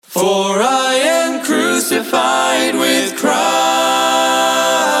For I am crucified with Christ,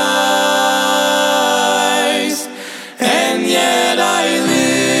 and yet I live.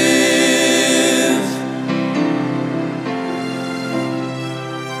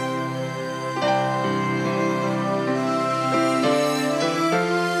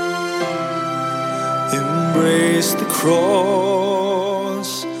 Embrace the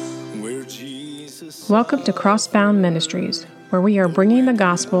cross where Jesus... Welcome to Crossbound Ministries, where we are bringing the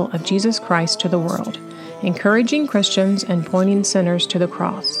gospel of Jesus Christ to the world, encouraging Christians and pointing sinners to the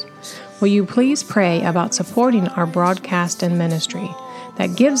cross. Will you please pray about supporting our broadcast and ministry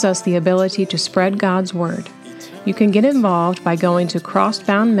that gives us the ability to spread God's word? You can get involved by going to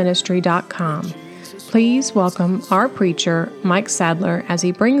crossboundministry.com. Please welcome our preacher, Mike Sadler, as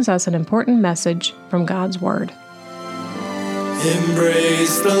he brings us an important message from God's word.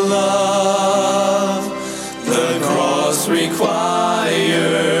 Embrace the love the cross requires.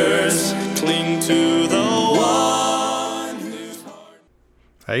 Cling to the one whose heart...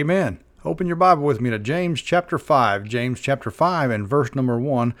 Amen. Open your Bible with me to James chapter 5. James chapter 5 and verse number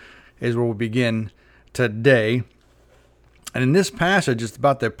 1 is where we'll begin today. And in this passage, it's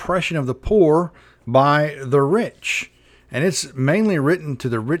about the oppression of the poor by the rich. And it's mainly written to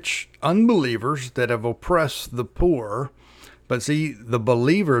the rich unbelievers that have oppressed the poor. But see, the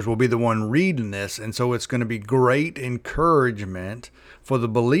believers will be the one reading this, and so it's going to be great encouragement for the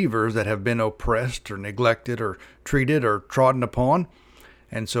believers that have been oppressed or neglected or treated or trodden upon.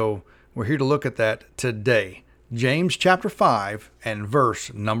 And so we're here to look at that today. James chapter 5 and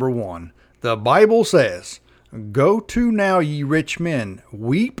verse number 1. The Bible says, "Go to now, ye rich men,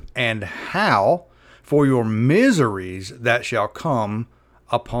 weep and howl for your miseries that shall come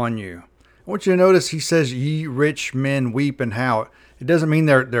upon you." I want you to notice he says, ye rich men weep and howl. It doesn't mean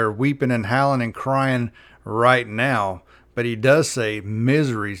they're weeping and howling and crying right now, but he does say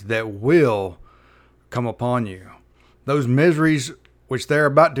miseries that will come upon you. Those miseries which they're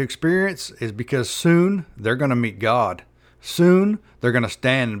about to experience is because soon they're going to meet God. Soon they're going to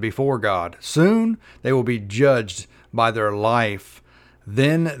stand before God. Soon they will be judged by their life.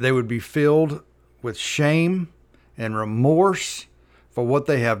 Then they would be filled with shame and remorse for what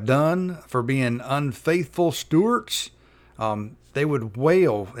they have done, for being unfaithful stewards. They would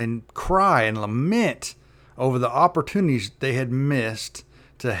wail and cry and lament over the opportunities they had missed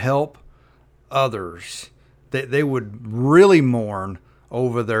to help others. They would really mourn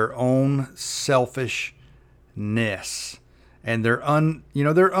over their own selfishness and their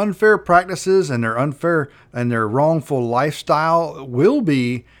unfair practices and their wrongful lifestyle will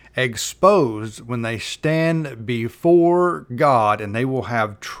be exposed when they stand before God, and they will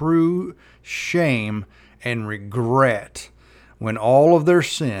have true shame and regret when all of their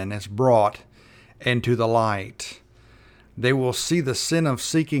sin is brought into the light. They will see the sin of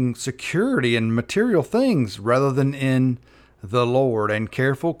seeking security in material things rather than in the Lord. And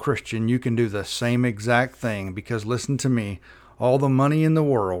careful Christian, you can do the same exact thing, because listen to me, all the money in the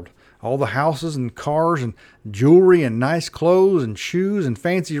world, all the houses and cars and jewelry and nice clothes and shoes and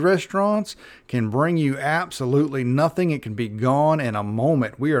fancy restaurants can bring you absolutely nothing. It can be gone in a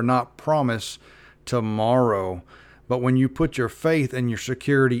moment. We are not promised tomorrow. But when you put your faith and your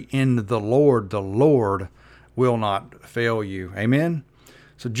security in the Lord will not fail you. Amen?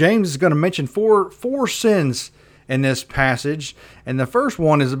 So James is going to mention four sins in this passage. And the first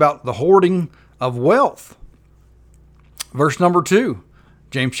one is about the hoarding of wealth. Verse number 2.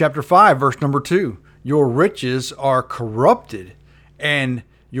 James chapter 5, verse number 2, your riches are corrupted and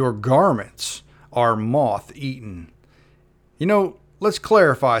your garments are moth-eaten. Let's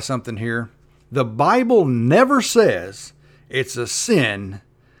clarify something here. The Bible never says it's a sin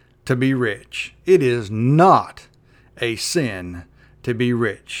to be rich. It is not a sin to be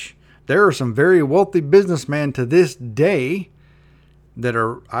rich. There are some very wealthy businessmen to this day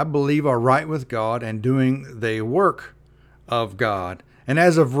that I believe are right with God and doing the work of God. And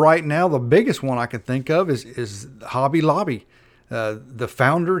as of right now, the biggest one I can think of is Hobby Lobby. The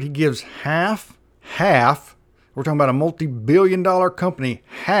founder, he gives half, we're talking about a multi-billion-dollar company,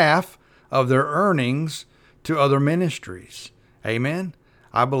 half of their earnings to other ministries. Amen?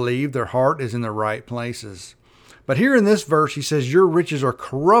 I believe their heart is in the right places. But here in this verse, he says, your riches are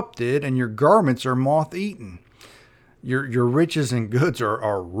corrupted and your garments are moth-eaten. Your riches and goods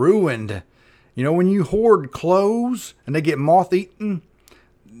are ruined. When you hoard clothes and they get moth-eaten,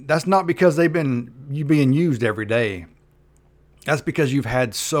 that's not because they've been being used every day. That's because you've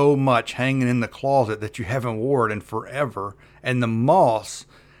had so much hanging in the closet that you haven't worn in forever, and the moths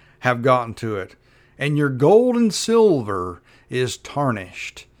have gotten to it. And your gold and silver is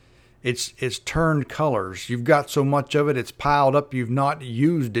tarnished. it's turned colors. You've got so much of it, it's piled up, you've not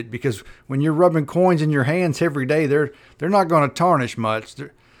used it, because when you're rubbing coins in your hands every day, they're not going to tarnish much.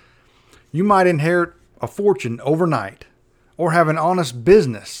 You might inherit a fortune overnight or have an honest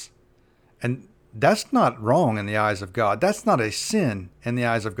business. And that's not wrong in the eyes of God. That's not a sin in the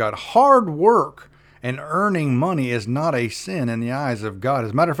eyes of God. Hard work and earning money is not a sin in the eyes of God.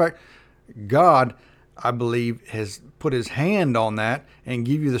 As a matter of fact, God, I believe, has put his hand on that and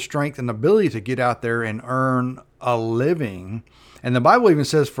give you the strength and ability to get out there and earn a living. And the Bible even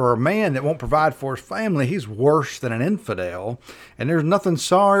says for a man that won't provide for his family, he's worse than an infidel. And there's nothing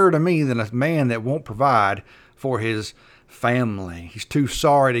sorrier to me than a man that won't provide for his family. He's too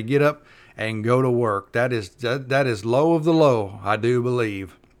sorry to get up and go to work. That is low of the low, I do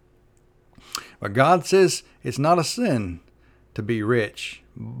believe. But God says it's not a sin to be rich.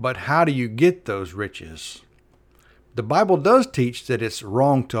 But how do you get those riches? The Bible does teach that it's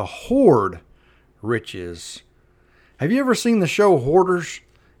wrong to hoard riches. Have you ever seen the show Hoarders?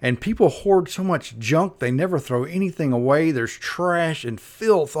 And people hoard so much junk, they never throw anything away. There's trash and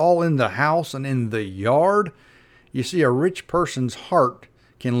filth all in the house and in the yard. You see, a rich person's heart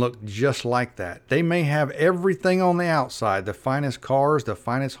can look just like that. They may have everything on the outside, the finest cars, the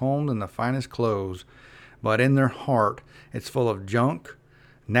finest homes, and the finest clothes. But in their heart, it's full of junk,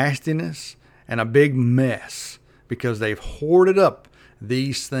 nastiness, and a big mess, because they've hoarded up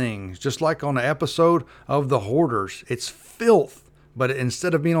these things. Just like on the episode of The Hoarders, it's filth, but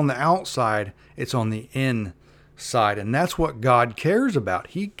instead of being on the outside, it's on the inside. And that's what God cares about.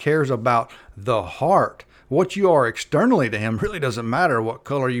 He cares about the heart. What you are externally to him really doesn't matter what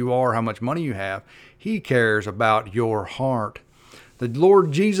color you are, how much money you have. He cares about your heart. The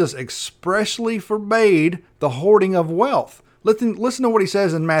Lord Jesus expressly forbade the hoarding of wealth. Listen to what he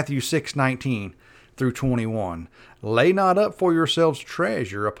says in Matthew 6:19 through 21. Lay not up for yourselves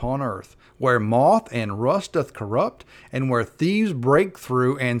treasure upon earth, where moth and rust doth corrupt, and where thieves break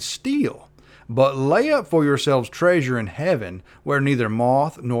through and steal. But lay up for yourselves treasure in heaven, where neither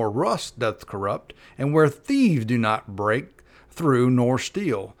moth nor rust doth corrupt, and where thieves do not break through nor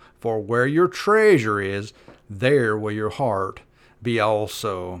steal. For where your treasure is, there will your heart be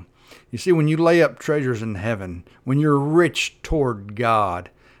also. You see, when you lay up treasures in heaven, when you're rich toward God,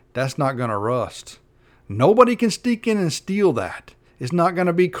 that's not going to rust. Nobody can sneak in and steal that. It's not going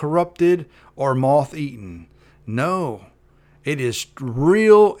to be corrupted or moth-eaten. No, it is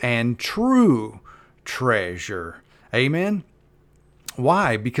real and true treasure. Amen?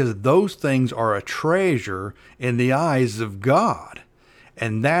 Why? Because those things are a treasure in the eyes of God.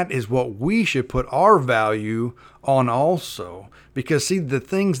 And that is what we should put our value on also. Because see, the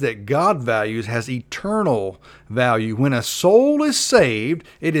things that God values has eternal value. When a soul is saved,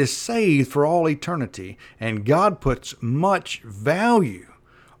 it is saved for all eternity. And God puts much value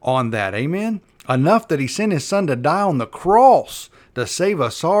on that. Amen? Enough that he sent his son to die on the cross to save a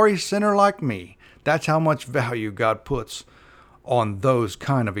sorry sinner like me. That's how much value God puts on those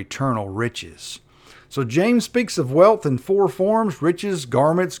kind of eternal riches. So James speaks of wealth in four forms: riches,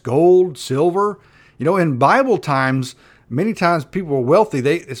 garments, gold, silver. You know, in Bible times, many times people were wealthy.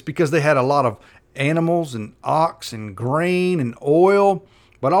 It's because they had a lot of animals and ox and grain and oil,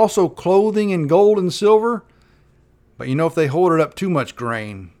 but also clothing and gold and silver. But you know, if they hoarded up too much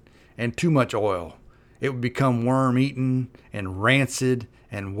grain and too much oil, it would become worm-eaten and rancid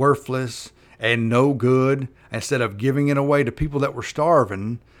and worthless and no good, instead of giving it away to people that were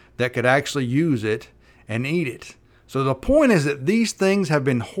starving that could actually use it and eat it. So the point is that these things have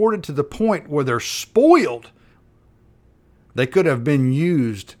been hoarded to the point where they're spoiled. They could have been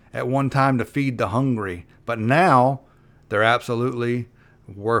used at one time to feed the hungry, but now they're absolutely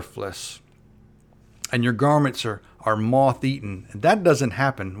worthless. And your garments are moth-eaten. That doesn't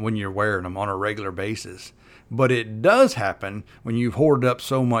happen when you're wearing them on a regular basis. But it does happen when you've hoarded up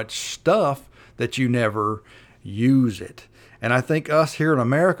so much stuff that you never use it. And I think us here in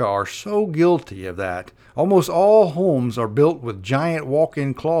America are so guilty of that. Almost all homes are built with giant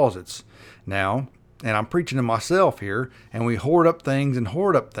walk-in closets now. And I'm preaching to myself here. And we hoard up things and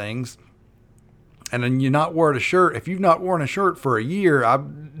hoard up things. And then you're not wearing a shirt. If you've not worn a shirt for a year, I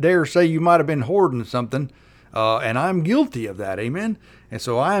dare say you might have been hoarding something. And I'm guilty of that. Amen. And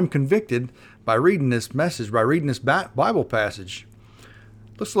so I am convicted by reading this message, by reading this Bible passage.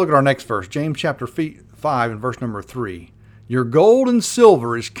 Let's look at our next verse. James chapter 5 and verse number 3. Your gold and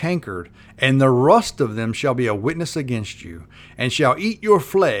silver is cankered, and the rust of them shall be a witness against you, and shall eat your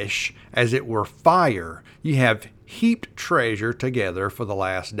flesh as it were fire. Ye have heaped treasure together for the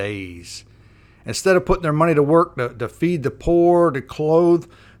last days. Instead of putting their money to work to feed the poor, to clothe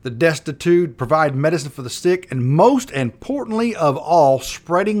the destitute, provide medicine for the sick, and most importantly of all,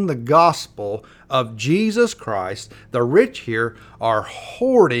 spreading the gospel of Jesus Christ. The rich here are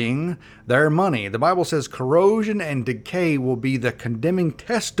hoarding their money. The Bible says corrosion and decay will be the condemning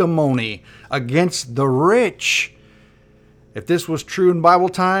testimony against the rich. If this was true in Bible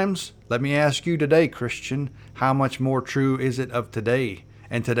times, let me ask you today, Christian, how much more true is it of today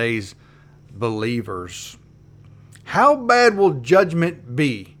and today's believers? How bad will judgment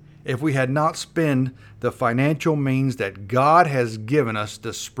be if we had not spent the financial means that God has given us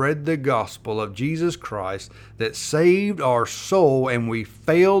to spread the gospel of Jesus Christ that saved our soul, and we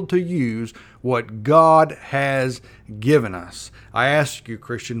failed to use what God has given us? I ask you,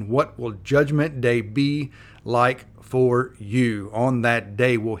 Christian, what will Judgment Day be like for you? On that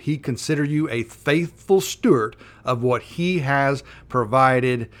day, will He consider you a faithful steward of what He has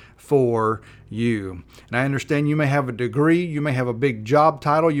provided for you? And I understand you may have a degree, you may have a big job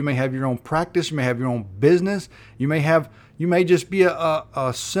title, you may have your own practice, you may have your own business, you may just be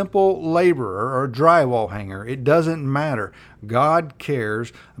a simple laborer or a drywall hanger. It doesn't matter. God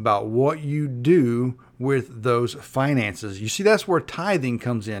cares about what you do with those finances. You see, that's where tithing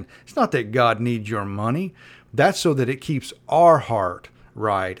comes in. It's not that God needs your money. That's so that it keeps our heart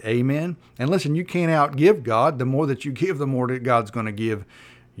right. Amen. And listen, you can't outgive God. The more that you give, the more that God's going to give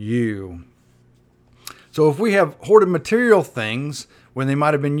you. So if we have hoarded material things when they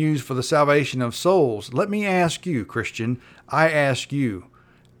might have been used for the salvation of souls, let me ask you, Christian, I ask you,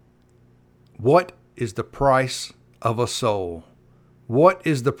 what is the price of a soul? What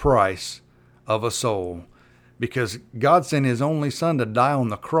is the price of a soul? Because God sent His only Son to die on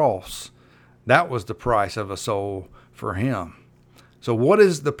the cross. That was the price of a soul for Him. So what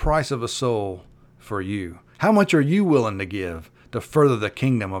is the price of a soul for you? How much are you willing to give to further the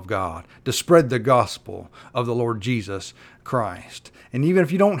kingdom of God, to spread the gospel of the Lord Jesus Christ? And even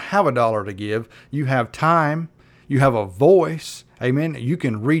if you don't have $1 to give, you have time, you have a voice, amen. You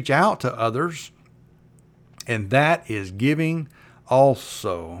can reach out to others, and that is giving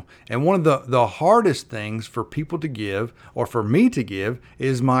also. And one of the hardest things for people to give, or for me to give,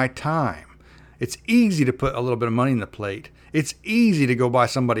 is my time. It's easy to put a little bit of money in the plate. It's easy to go buy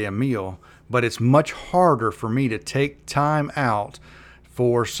somebody a meal, but it's much harder for me to take time out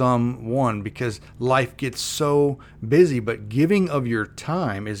for someone because life gets so busy. But giving of your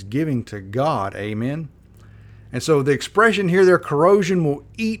time is giving to God. Amen. And so the expression here, their corrosion will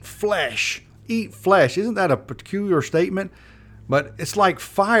eat flesh. Eat flesh. Isn't that a peculiar statement? But it's like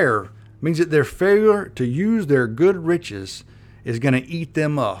fire. It means that their failure to use their good riches is going to eat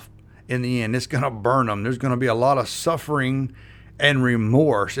them up. In the end, it's going to burn them. There's going to be a lot of suffering and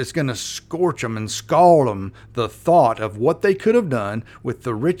remorse. It's going to scorch them and scald them, the thought of what they could have done with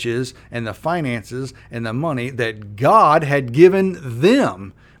the riches and the finances and the money that God had given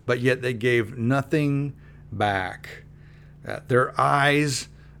them, but yet they gave nothing back. Their eyes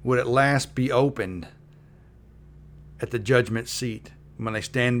would at last be opened at the judgment seat when they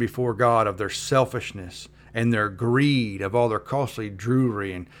stand before God of their selfishness and their greed of all their costly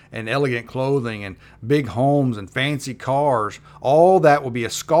jewelry and elegant clothing and big homes and fancy cars. All that will be a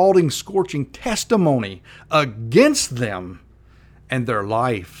scalding, scorching testimony against them and their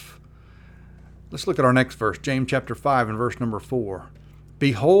life. Let's look at our next verse, James chapter 5 and verse number 4.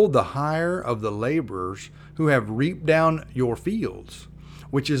 Behold the hire of the laborers who have reaped down your fields,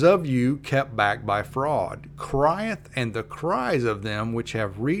 which is of you kept back by fraud, crieth, and the cries of them which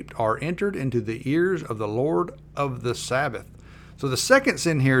have reaped are entered into the ears of the Lord of the Sabbath. So the second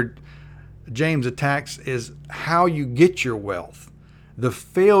sin here James attacks is how you get your wealth, the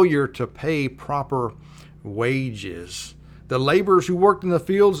failure to pay proper wages. The laborers who worked in the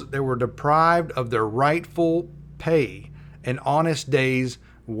fields, they were deprived of their rightful pay, an honest day's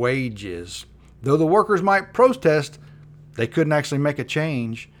wages. Though the workers might protest, they couldn't actually make a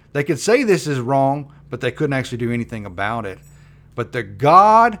change. They could say this is wrong, but they couldn't actually do anything about it. But the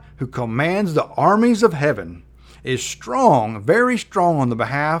God who commands the armies of heaven is strong, very strong on the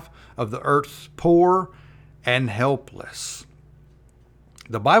behalf of the earth's poor and helpless.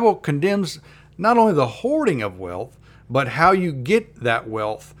 The Bible condemns not only the hoarding of wealth, but how you get that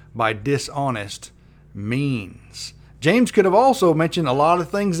wealth by dishonest means. James could have also mentioned a lot of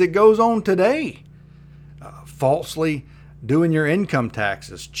things that goes on today. Falsely doing your income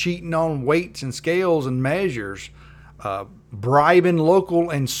taxes, cheating on weights and scales and measures, bribing local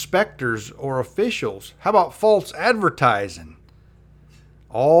inspectors or officials. How about false advertising?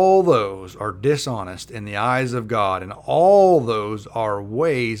 All those are dishonest in the eyes of God, and all those are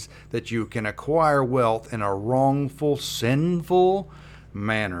ways that you can acquire wealth in a wrongful, sinful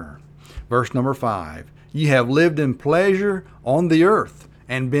manner. Verse number 5, ye have lived in pleasure on the earth,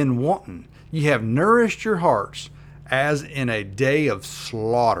 and been wanting. Ye have nourished your hearts as in a day of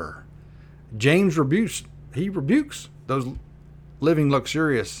slaughter. James rebukes those living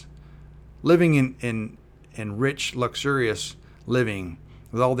in rich, luxurious living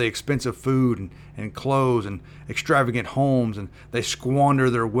with all the expensive food and clothes and extravagant homes, and they squander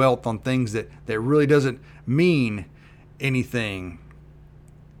their wealth on things that really doesn't mean anything.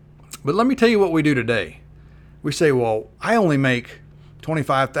 But let me tell you what we do today. We say, well, I only make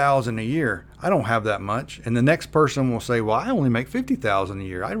 $25,000 a year. I don't have that much. And the next person will say, well, I only make $50,000 a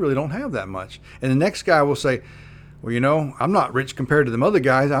year. I really don't have that much. And the next guy will say, well, I'm not rich compared to them other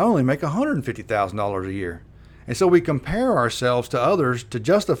guys. I only make $150,000 a year. And so we compare ourselves to others to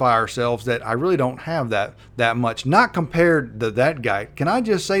justify ourselves that I really don't have that much. Not compared to that guy. Can I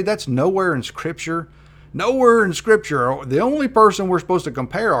just say that's nowhere in Scripture? Nowhere in Scripture. The only person we're supposed to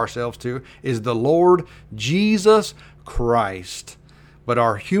compare ourselves to is the Lord Jesus Christ. But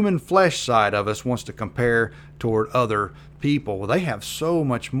our human flesh side of us wants to compare toward other people. Well, they have so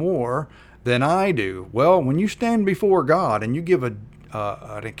much more than I do. Well, when you stand before God and you give an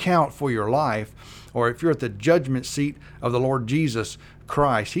account for your life, or if you're at the judgment seat of the Lord Jesus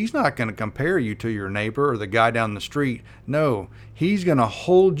Christ, He's not going to compare you to your neighbor or the guy down the street. No, He's going to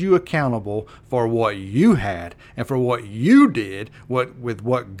hold you accountable for what you had and for what you did with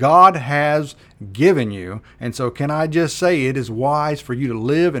what God has given you. And so can I just say it is wise for you to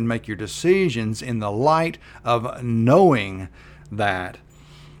live and make your decisions in the light of knowing that.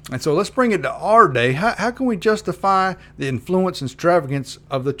 And so let's bring it to our day. How can we justify the influence and extravagance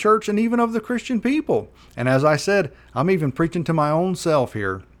of the church and even of the Christian people? And as I said, I'm even preaching to my own self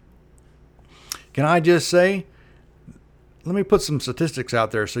here. Can I just say, let me put some statistics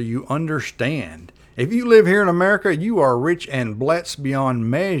out there so you understand. If you live here in America, you are rich and blessed beyond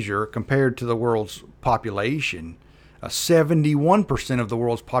measure compared to the world's population. 71% of the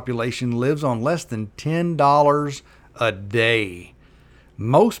world's population lives on less than $10 a day.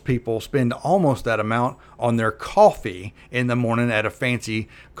 Most people spend almost that amount on their coffee in the morning at a fancy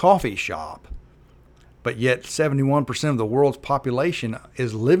coffee shop. But yet 71% of the world's population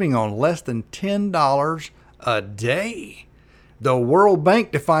is living on less than $10 a day. The World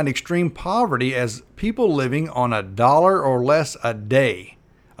Bank defined extreme poverty as people living on $1 or less a day.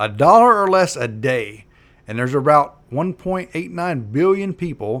 $1 or less a day. And there's about 1.89 billion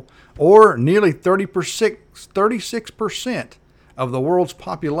people, or nearly 36% of the world's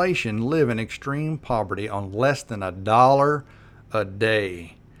population live in extreme poverty on less than $1 a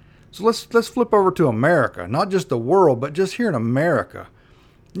day. So let's flip over to America, not just the world, but just here in America.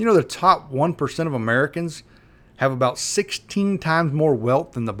 You know, the top 1% of Americans have about 16 times more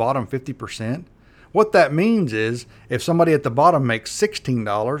wealth than the bottom 50%. What that means is if somebody at the bottom makes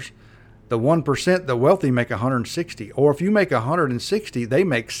 $16, the 1%, the wealthy make $160. Or if you make $160, they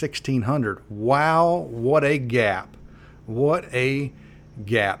make $1,600. Wow, what a gap. What a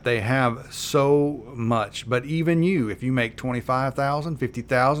gap. They have so much. But even you, if you make $25,000, $50,000,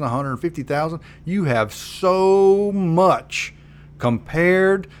 $150,000, you have so much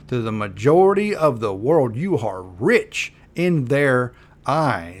compared to the majority of the world. You are rich in their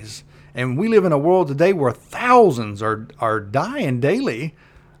eyes. And we live in a world today where thousands are dying daily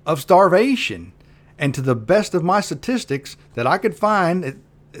of starvation. And to the best of my statistics that I could find, it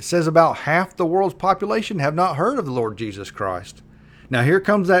says about half the world's population have not heard of the Lord Jesus Christ. Now here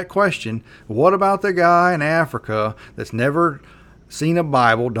comes that question. What about the guy in Africa that's never seen a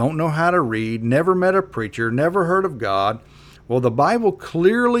Bible, don't know how to read, never met a preacher, never heard of God? Well, the Bible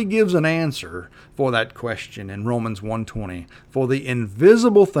clearly gives an answer for that question in Romans 1:20. For the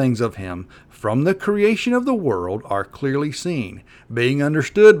invisible things of Him from the creation of the world are clearly seen, being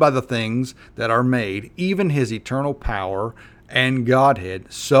understood by the things that are made, even His eternal power and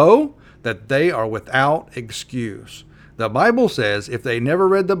Godhead, so that they are without excuse. The Bible says if they never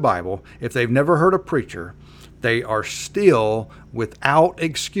read the Bible, if they've never heard a preacher, they are still without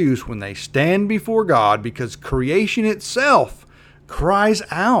excuse when they stand before God, because creation itself cries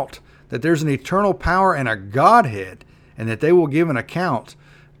out that there's an eternal power and a Godhead, and that they will give an account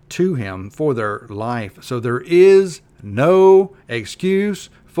to Him for their life. So there is no excuse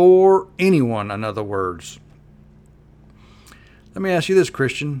for anyone, in other words. Let me ask you this,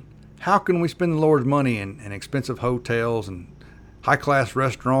 Christian. How can we spend the Lord's money in expensive hotels and high-class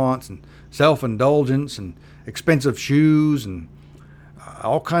restaurants and self-indulgence and expensive shoes and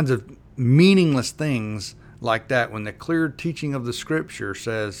all kinds of meaningless things like that when the clear teaching of the Scripture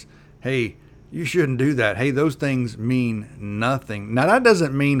says, hey, you shouldn't do that. Hey, those things mean nothing. Now, that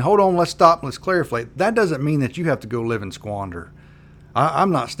doesn't mean, hold on, let's stop, let's clarify. That doesn't mean that you have to go live and squander.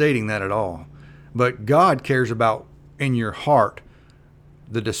 I'm not stating that at all. But God cares about in your heart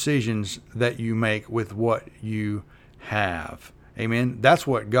the decisions that you make with what you have. Amen. That's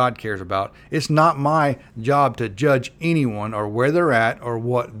what God cares about. It's not my job to judge anyone or where they're at or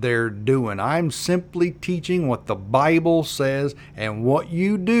what they're doing. I'm simply teaching what the Bible says, and what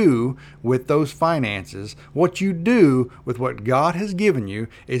you do with those finances, what you do with what God has given you,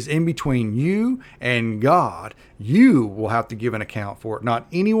 is in between you and God. You will have to give an account for it, not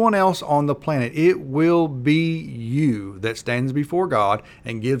anyone else on the planet. It will be you that stands before God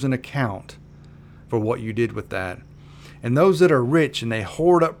and gives an account for what you did with that. And those that are rich and they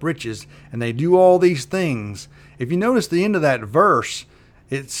hoard up riches and they do all these things, if you notice the end of that verse,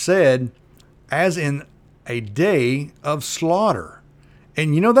 it said, as in a day of slaughter.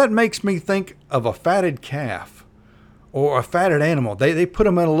 And that makes me think of a fatted calf or a fatted animal. They put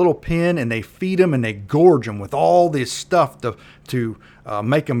them in a little pen and they feed them and they gorge them with all this stuff to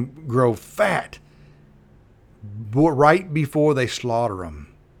make them grow fat right before they slaughter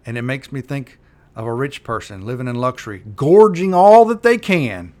them. And it makes me think of a rich person living in luxury, gorging all that they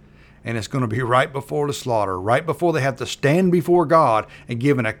can, and it's going to be right before the slaughter, right before they have to stand before God and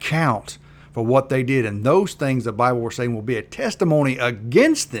give an account for what they did. And those things, the Bible was saying, will be a testimony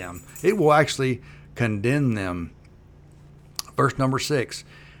against them. It will actually condemn them. Verse number 6,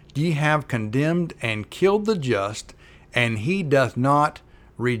 ye have condemned and killed the just, and he doth not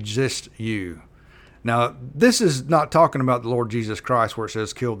resist you. Now, this is not talking about the Lord Jesus Christ where it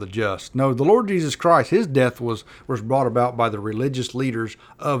says kill the just. No, the Lord Jesus Christ, his death was brought about by the religious leaders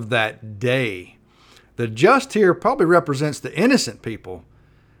of that day. The just here probably represents the innocent people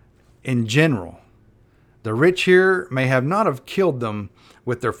in general. The rich here may have not have killed them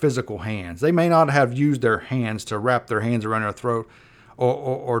with their physical hands. They may not have used their hands to wrap their hands around their throat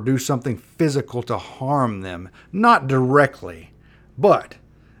or do something physical to harm them. Not directly, but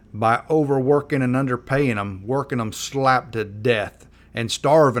by overworking and underpaying them, working them slapped to death and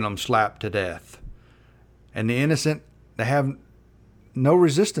starving them slapped to death. And the innocent, they have no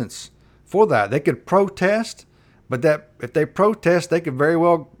resistance for that. They could protest, but that if they protest, they could very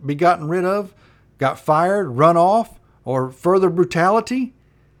well be gotten rid of, got fired, run off, or further brutality.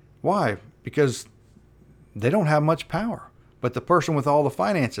 Why? Because they don't have much power. But the person with all the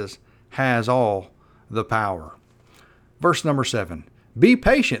finances has all the power. Verse number 7. Be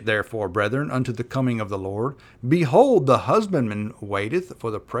patient, therefore, brethren, unto the coming of the Lord. Behold, the husbandman waiteth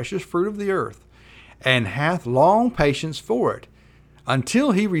for the precious fruit of the earth, and hath long patience for it,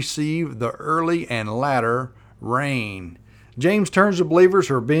 until he receive the early and latter rain. James turns to believers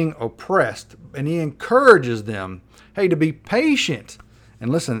who are being oppressed, and he encourages them, hey, to be patient.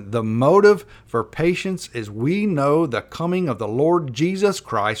 And listen, the motive for patience is we know the coming of the Lord Jesus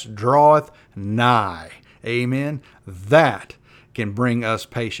Christ draweth nigh. Amen. That can bring us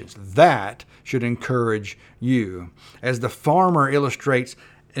patience. That should encourage you. As the farmer illustrates,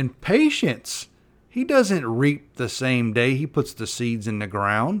 in patience, he doesn't reap the same day he puts the seeds in the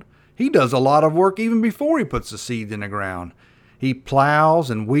ground. He does a lot of work even before he puts the seeds in the ground. He plows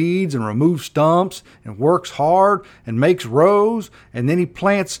and weeds and removes stumps and works hard and makes rows, and then he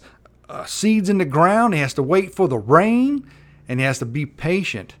plants seeds in the ground. He has to wait for the rain, and he has to be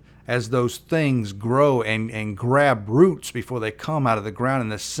patient as those things grow and grab roots before they come out of the ground.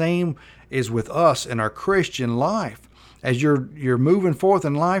 And the same is with us in our Christian life. As you're moving forth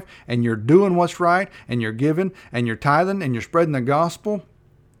in life and you're doing what's right and you're giving and you're tithing and you're spreading the gospel,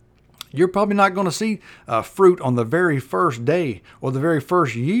 you're probably not going to see fruit on the very first day or the very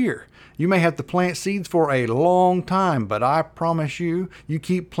first year. You may have to plant seeds for a long time, but I promise you, you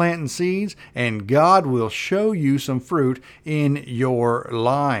keep planting seeds and God will show you some fruit in your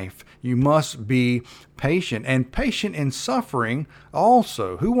life. You must be patient, and patient in suffering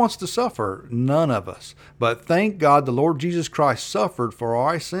also. Who wants to suffer? None of us. But thank God the Lord Jesus Christ suffered for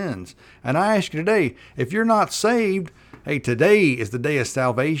our sins. And I ask you today, if you're not saved, hey, today is the day of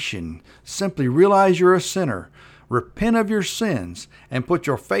salvation. Simply realize you're a sinner. Repent of your sins and put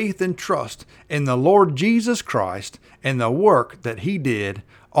your faith and trust in the Lord Jesus Christ and the work that He did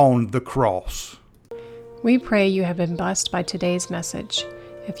on the cross. We pray you have been blessed by today's message.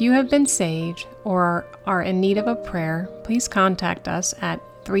 If you have been saved or are in need of a prayer, please contact us at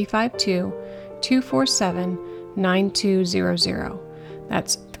 352-247-9200.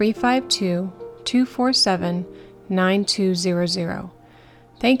 That's 352-247-9200.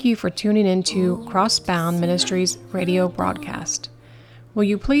 Thank you for tuning into Crossbound Ministries radio broadcast. Will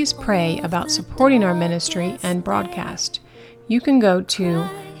you please pray about supporting our ministry and broadcast? You can go to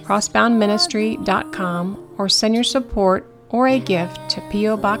crossboundministry.com or send your support or a gift to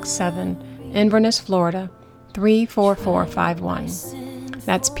P.O. Box 7, Inverness, Florida, 34451.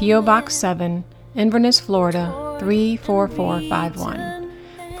 That's P.O. Box 7, Inverness, Florida, 34451.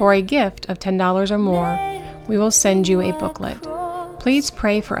 For a gift of $10 or more, we will send you a booklet. Please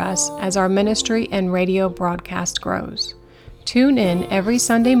pray for us as our ministry and radio broadcast grows. Tune in every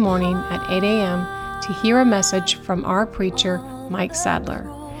Sunday morning at 8 a.m. to hear a message from our preacher, Mike Sadler.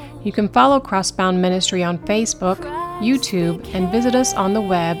 You can follow Crossbound Ministry on Facebook, YouTube, and visit us on the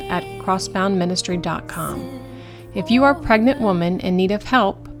web at crossboundministry.com. If you are a pregnant woman in need of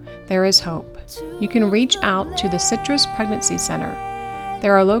help, there is hope. You can reach out to the Citrus Pregnancy Center.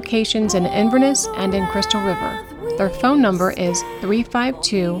 There are locations in Inverness and in Crystal River. Their phone number is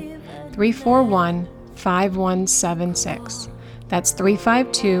 352-341-5176. That's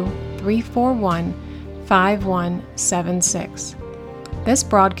 352-341-5176. This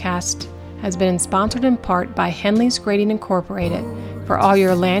broadcast has been sponsored in part by Henley's Grading Incorporated for all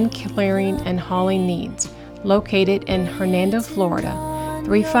your land clearing and hauling needs, located in Hernando, Florida,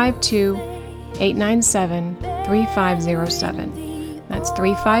 352-897-3507. That's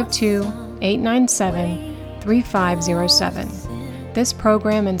 352-897-3507. This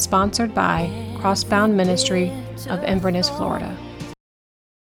program is sponsored by Crossbound Ministry of Inverness, Florida.